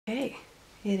Okay,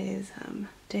 it is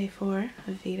day 4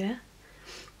 of Veda,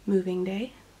 moving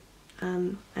day.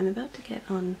 I'm about to get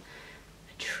on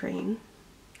a train.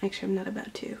 Actually, I'm not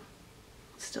about to.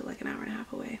 It's still like an hour and a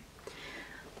half away.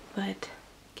 But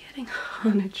getting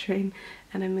on a train,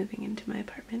 and I'm moving into my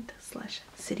apartment slash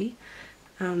city.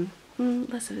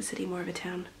 Less of a city, more of a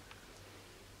town.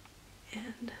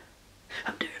 And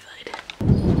I'm terrified.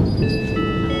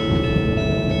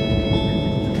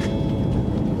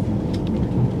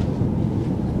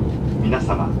 皆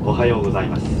様おはようござい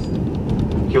ます。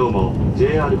今日も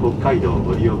JR 北海道を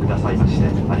ご利用くださいまして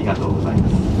ありがとうございま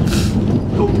す。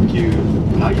特急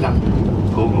ライナック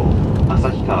5号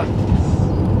旭川行き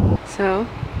です。 So,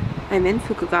 I'm in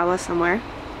Fukugawa somewhere.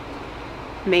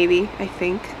 Maybe, I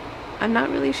think. I'm not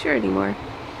really sure anymore.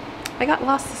 I got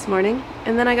lost this morning,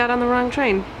 and then I got on the wrong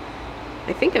train.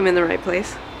 I think I'm in the right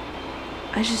place.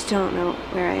 I just don't know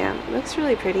where I am. It looks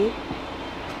really pretty.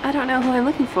 I don't know who I'm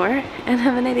looking for, and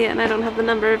I'm an idiot and I don't have the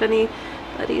number of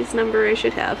anybody's number I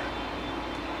should have.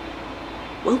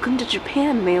 Welcome to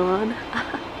Japan, Melon.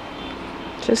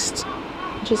 just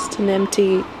an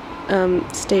empty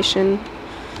station.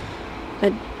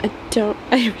 I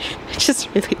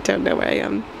just really don't know where I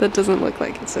am. That doesn't look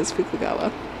like it says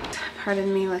Fukugawa.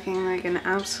 Pardon me looking like an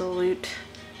absolute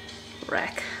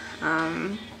wreck.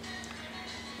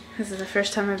 This is the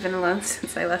first time I've been alone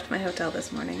since I left my hotel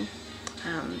this morning.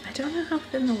 I don't know how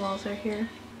thin the walls are here.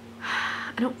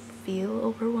 I don't feel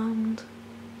overwhelmed,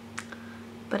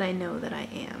 but I know that I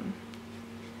am.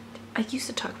 I used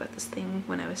to talk about this thing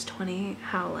when I was 20,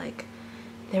 how like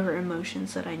there were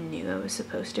emotions that I knew I was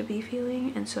supposed to be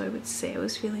feeling, and so I would say I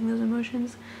was feeling those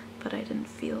emotions, but I didn't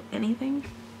feel anything.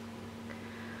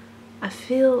 I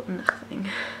feel nothing.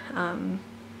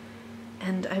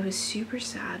 And I was super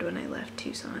sad when I left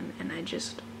Tucson, and I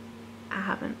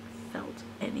haven't felt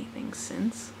anything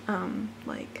since.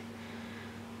 Like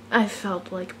I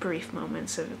felt like brief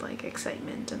moments of like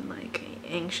excitement and like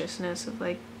anxiousness of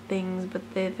like things, but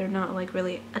they're not like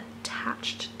really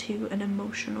attached to an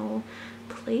emotional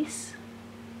place.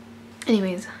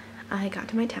 Anyways, I got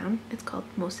to my town. It's called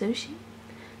Mosushi.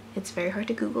 It's very hard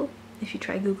to Google. If you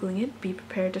try Googling it, be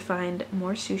prepared to find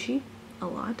more sushi a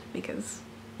lot, because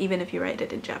even if you write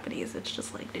it in Japanese, it's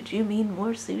just like, did you mean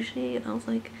more sushi? And I was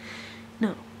like,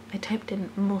 no. I typed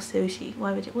in Mosushi.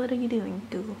 Why would you? What are you doing,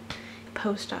 Google? The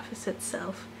post office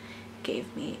itself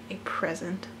gave me a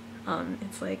present.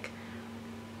 It's like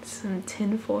some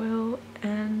tin foil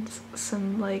and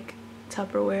some like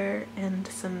Tupperware and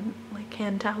some like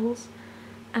hand towels,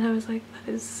 and I was like, that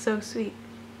is so sweet.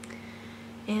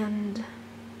 And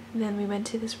then we went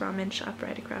to this ramen shop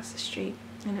right across the street,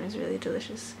 and it was really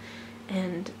delicious.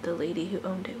 And the lady who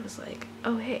owned it was like,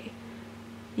 oh hey,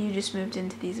 you just moved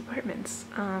into these apartments.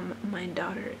 My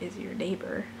daughter is your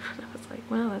neighbor. And I was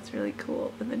like, wow, that's really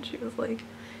cool. And then she was like,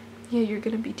 yeah, you're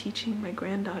gonna be teaching my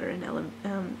granddaughter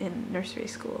in nursery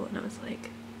school. And I was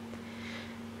like,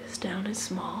 this town is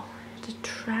small. The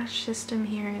trash system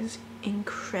here is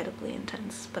incredibly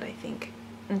intense, but I think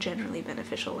generally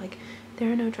beneficial. Like,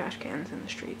 there are no trash cans in the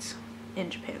streets in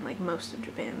Japan, like most of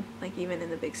Japan, like even in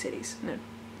the big cities. No,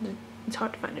 it's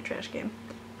hard to find a trash can.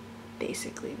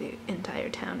 Basically the entire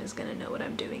town is gonna know what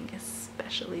I'm doing,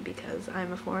 especially because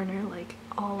I'm a foreigner. Like,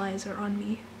 all eyes are on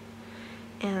me.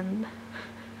 And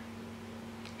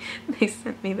they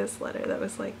sent me this letter that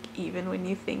was like, even when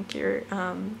you think you're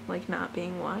like not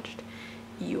being watched,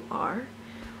 you are.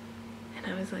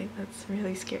 And I was like, that's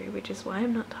really scary, which is why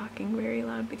I'm not talking very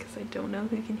loud, because I don't know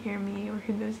who can hear me or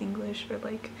who knows English, or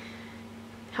like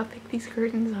how thick these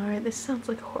curtains are. This sounds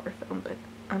like a horror film, but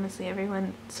honestly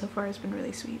everyone so far has been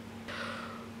really sweet.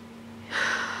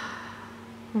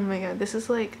 Oh my god, this is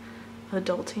like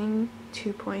adulting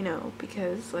 2.0,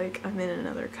 because like I'm in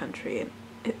another country and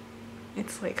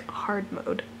it's like hard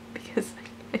mode because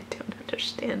I don't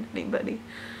understand anybody.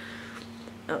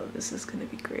 Oh, this is gonna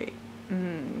be great.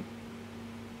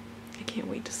 I can't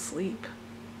wait to sleep.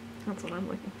 That's what I'm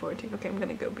looking forward to. Okay, I'm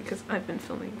gonna go because I've been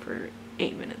filming for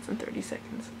 8 minutes and 30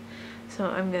 seconds. So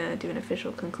I'm gonna do an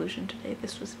official conclusion today.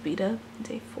 This was Veda,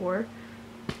 day 4.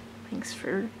 Thanks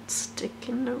for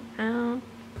sticking around.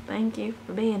 Thank you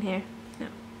for being here. No,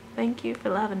 thank you for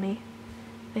loving me.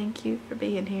 Thank you for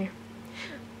being here.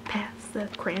 Pass the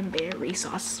cranberry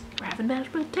sauce. We're having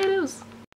mashed potatoes.